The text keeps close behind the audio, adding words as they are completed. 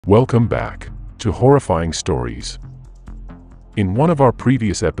Welcome back to Horrifying Stories. In one of our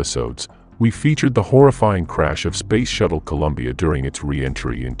previous episodes, we featured the horrifying crash of Space Shuttle Columbia during its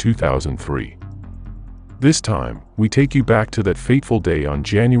re-entry in 2003. This time, we take you back to that fateful day on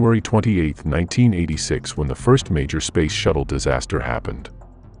January 28, 1986, when the first major space shuttle disaster happened.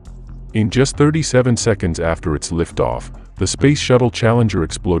 In just 37 seconds after its liftoff, the Space Shuttle Challenger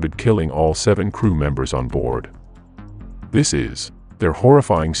exploded, killing all 7 crew members on board. This is their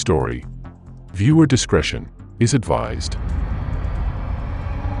horrifying story. Viewer discretion is advised.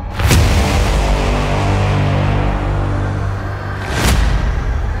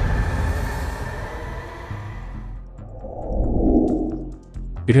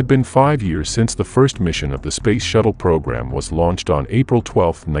 It had been 5 years since the first mission of the Space Shuttle program was launched on April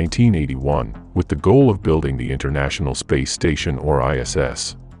 12, 1981, with the goal of building the International Space Station, or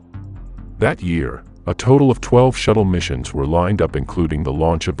ISS. That year, a total of 12 shuttle missions were lined up, including the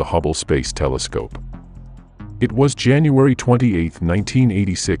launch of the Hubble Space Telescope. It was January 28,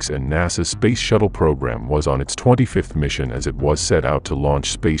 1986, and NASA's Space Shuttle program was on its 25th mission as it was set out to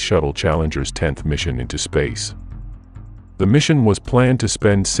launch Space Shuttle Challenger's 10th mission into space. The mission was planned to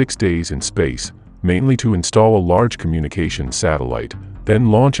spend 6 days in space, mainly to install a large communications satellite,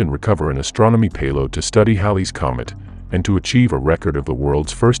 then launch and recover an astronomy payload to study Halley's Comet, and to achieve a record of the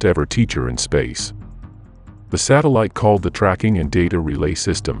world's first ever teacher in space. The satellite, called the Tracking and Data Relay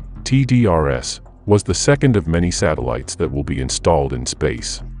System, TDRS, was the second of many satellites that will be installed in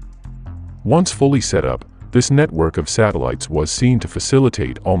space. Once fully set up, this network of satellites was seen to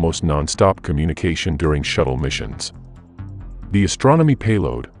facilitate almost non-stop communication during shuttle missions. The astronomy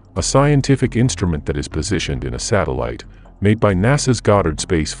payload, a scientific instrument that is positioned in a satellite, made by NASA's Goddard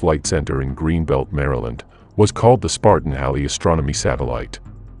Space Flight Center in Greenbelt, Maryland, was called the Spartan Halley Astronomy Satellite.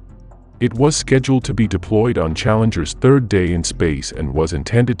 It was scheduled to be deployed on Challenger's third day in space and was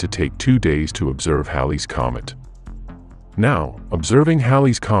intended to take 2 days to observe Halley's Comet. Now, observing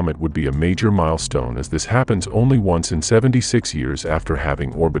Halley's Comet would be a major milestone, as this happens only once in 76 years after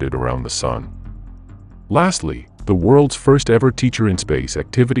having orbited around the Sun. Lastly, the world's first ever teacher in space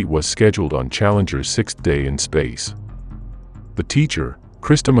activity was scheduled on Challenger's 6th day in space. The teacher,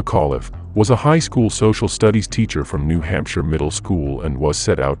 Krista McAuliffe, was a high school social studies teacher from New Hampshire Middle School and was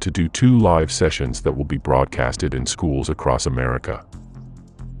set out to do 2 live sessions that will be broadcasted in schools across America.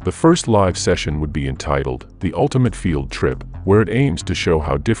 The first live session would be entitled The Ultimate Field Trip, where it aims to show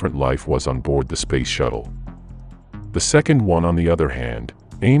how different life was on board the Space Shuttle. The second one, on the other hand,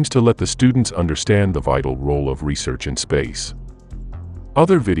 aims to let the students understand the vital role of research in space.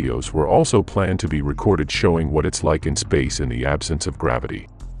 Other videos were also planned to be recorded showing what it's like in space in the absence of gravity.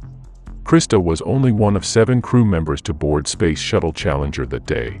 Krista was only one of 7 crew members to board Space Shuttle Challenger that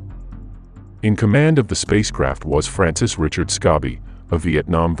day. In command of the spacecraft was Francis Richard Scobie, a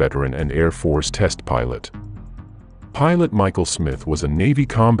Vietnam veteran and Air Force test pilot. Pilot Michael Smith was a Navy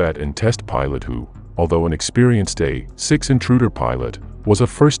combat and test pilot who, although an experienced A-6 intruder pilot, was a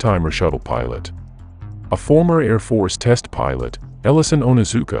first-timer shuttle pilot. A former Air Force test pilot, Ellison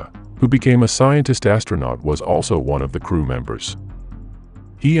Onizuka, who became a scientist astronaut, was also one of the crew members.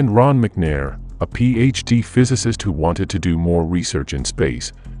 He and Ron McNair, a PhD physicist who wanted to do more research in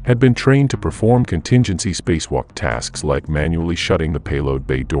space, had been trained to perform contingency spacewalk tasks like manually shutting the payload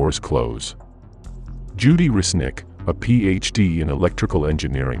bay doors close. Judy Resnick, a PhD in electrical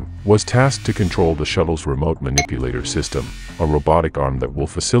engineering, was tasked to control the shuttle's remote manipulator system, a robotic arm that will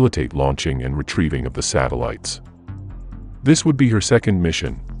facilitate launching and retrieving of the satellites. This would be her second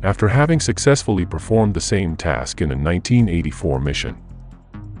mission, after having successfully performed the same task in a 1984 mission.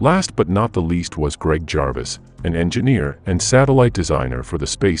 Last but not the least was Greg Jarvis, an engineer and satellite designer for the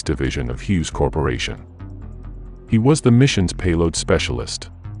space division of Hughes Corporation. He was the mission's payload specialist.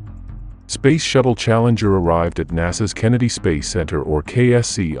 Space Shuttle Challenger arrived at NASA's Kennedy Space Center, or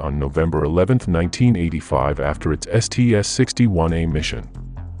KSC, on November 11, 1985, after its STS-61A mission.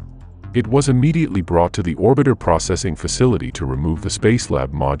 It was immediately brought to the Orbiter Processing Facility to remove the Spacelab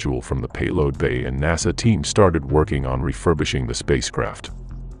module from the payload bay, and NASA team started working on refurbishing the spacecraft.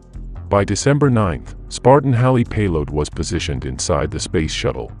 By December 9th, Spartan Halley payload was positioned inside the Space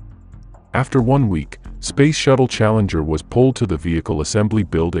Shuttle. After 1 week, Space Shuttle Challenger was pulled to the Vehicle Assembly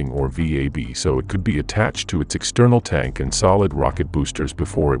Building, or VAB, so it could be attached to its external tank and solid rocket boosters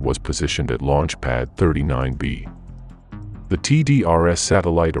before it was positioned at Launch Pad 39B. The TDRS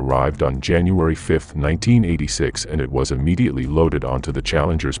satellite arrived on January 5, 1986, and it was immediately loaded onto the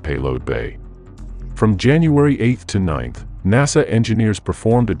Challenger's payload bay. From January 8 to 9th, NASA engineers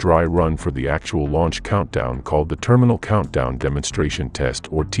performed a dry run for the actual launch countdown called the Terminal Countdown Demonstration Test,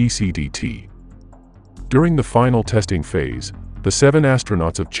 or TCDT. During the final testing phase, The 7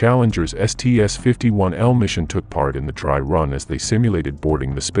 astronauts of Challenger's STS-51L mission took part in the dry run as they simulated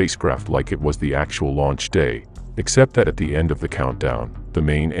boarding the spacecraft like it was the actual launch day, except that at the end of the countdown, the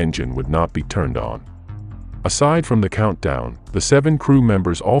main engine would not be turned on. Aside from the countdown, the 7 crew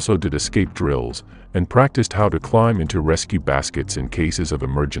members also did escape drills and practiced how to climb into rescue baskets in cases of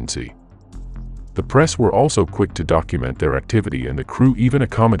emergency. The press were also quick to document their activity, and the crew even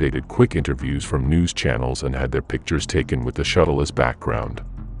accommodated quick interviews from news channels and had their pictures taken with the shuttle as background.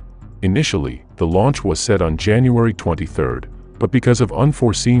 Initially, the launch was set on January 23rd, but because of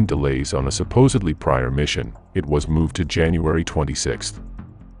unforeseen delays on a supposedly prior mission, it was moved to January 26th.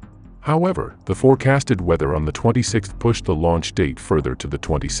 However, the forecasted weather on the 26th pushed the launch date further to the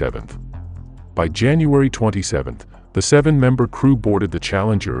 27th. By January 27th, the 7-member crew boarded the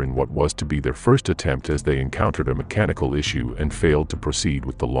Challenger in what was to be their first attempt as they encountered a mechanical issue and failed to proceed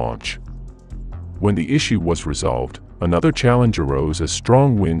with the launch. When the issue was resolved, another challenge arose as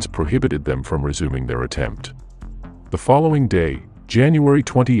strong winds prohibited them from resuming their attempt. The following day, January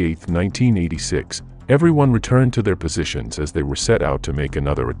 28, 1986, everyone returned to their positions as they were set out to make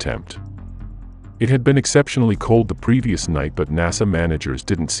another attempt. It had been exceptionally cold the previous night, but NASA managers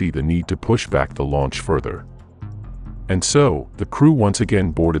didn't see the need to push back the launch further. And so, the crew once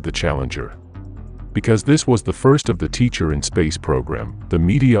again boarded the Challenger. Because this was the first of the Teacher in Space program, the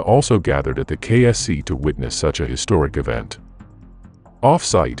media also gathered at the KSC to witness such a historic event.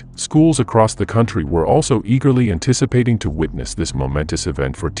 Off-site, schools across the country were also eagerly anticipating to witness this momentous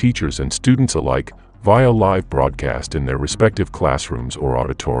event for teachers and students alike, via live broadcast in their respective classrooms or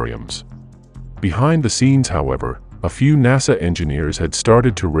auditoriums. Behind the scenes, however, a few NASA engineers had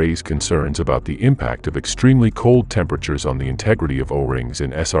started to raise concerns about the impact of extremely cold temperatures on the integrity of O-rings in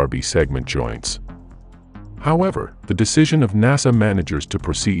SRB segment joints. However, the decision of NASA managers to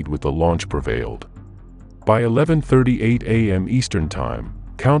proceed with the launch prevailed. By 11:38 a.m. Eastern Time,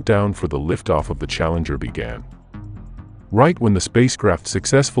 countdown for the liftoff of the Challenger began. Right when the spacecraft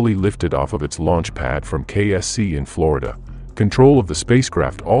successfully lifted off of its launch pad from KSC in Florida, control of the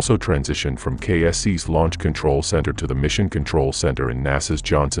spacecraft also transitioned from KSC's Launch Control Center to the Mission Control Center in NASA's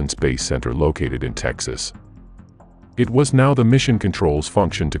Johnson Space Center located in Texas. It was now the Mission Control's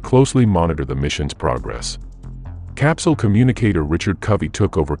function to closely monitor the mission's progress. Capsule communicator Richard Covey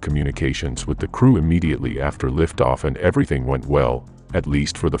took over communications with the crew immediately after liftoff, and everything went well, at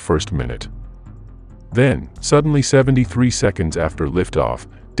least for the first minute. Then, suddenly 73 seconds after liftoff,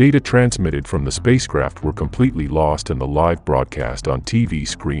 data transmitted from the spacecraft were completely lost, and the live broadcast on TV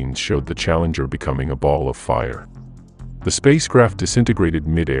screens showed the Challenger becoming a ball of fire. The spacecraft disintegrated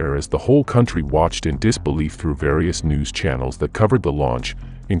mid-air as the whole country watched in disbelief through various news channels that covered the launch,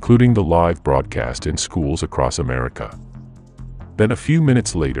 including the live broadcast in schools across America. Then a few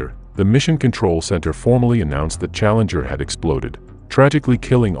minutes later, the Mission Control Center formally announced that Challenger had exploded, tragically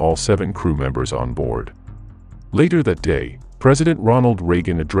killing all 7 crew members on board. Later that day, President Ronald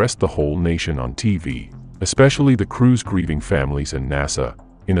Reagan addressed the whole nation on TV, especially the crew's grieving families and NASA,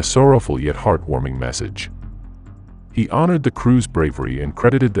 in a sorrowful yet heartwarming message. He honored the crew's bravery and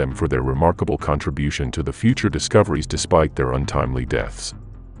credited them for their remarkable contribution to the future discoveries despite their untimely deaths.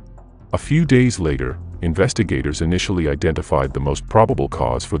 A few days later, investigators initially identified the most probable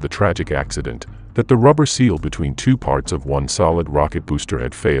cause for the tragic accident, that the rubber seal between 2 parts of one solid rocket booster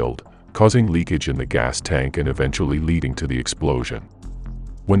had failed, causing leakage in the gas tank and eventually leading to the explosion.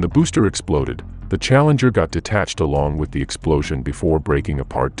 When the booster exploded, the Challenger got detached along with the explosion before breaking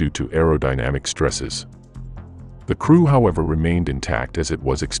apart due to aerodynamic stresses. The crew, however, remained intact as it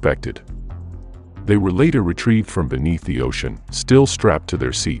was expected. They were later retrieved from beneath the ocean, still strapped to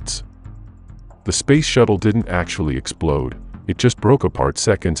their seats. The Space Shuttle didn't actually explode, it just broke apart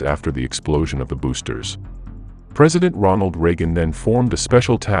seconds after the explosion of the boosters. President Ronald Reagan then formed a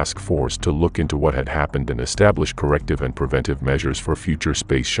special task force to look into what had happened and establish corrective and preventive measures for future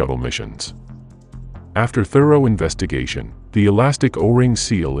Space Shuttle missions. After thorough investigation, the elastic O-ring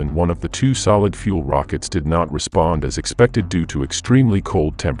seal in one of the 2 solid fuel rockets did not respond as expected due to extremely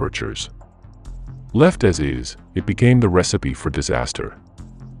cold temperatures. Left as is, it became the recipe for disaster.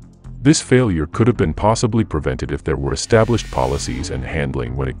 This failure could have been possibly prevented if there were established policies and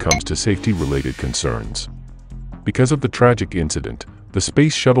handling when it comes to safety-related concerns. Because of the tragic incident, the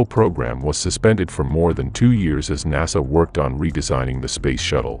Space Shuttle program was suspended for more than 2 years as NASA worked on redesigning the Space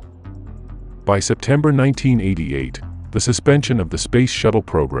Shuttle. By September 1988, the suspension of the Space Shuttle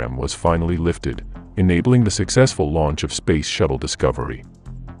program was finally lifted, enabling the successful launch of Space Shuttle Discovery.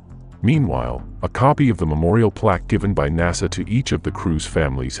 Meanwhile, a copy of the memorial plaque given by NASA to each of the crew's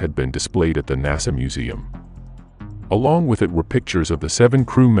families had been displayed at the NASA Museum. Along with it were pictures of the 7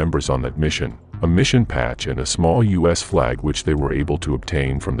 crew members on that mission, a mission patch, and a small U.S. flag which they were able to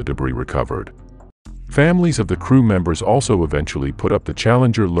obtain from the debris recovered. Families of the crew members also eventually put up the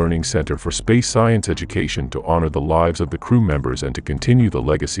Challenger Learning Center for Space Science Education to honor the lives of the crew members and to continue the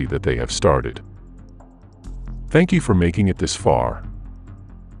legacy that they have started. Thank you for making it this far.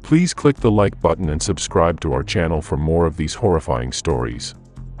 Please click the like button and subscribe to our channel for more of these horrifying stories.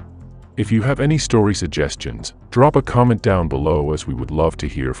 If you have any story suggestions, drop a comment down below as we would love to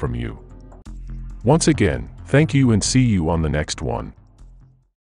hear from you. Once again, thank you and see you on the next one.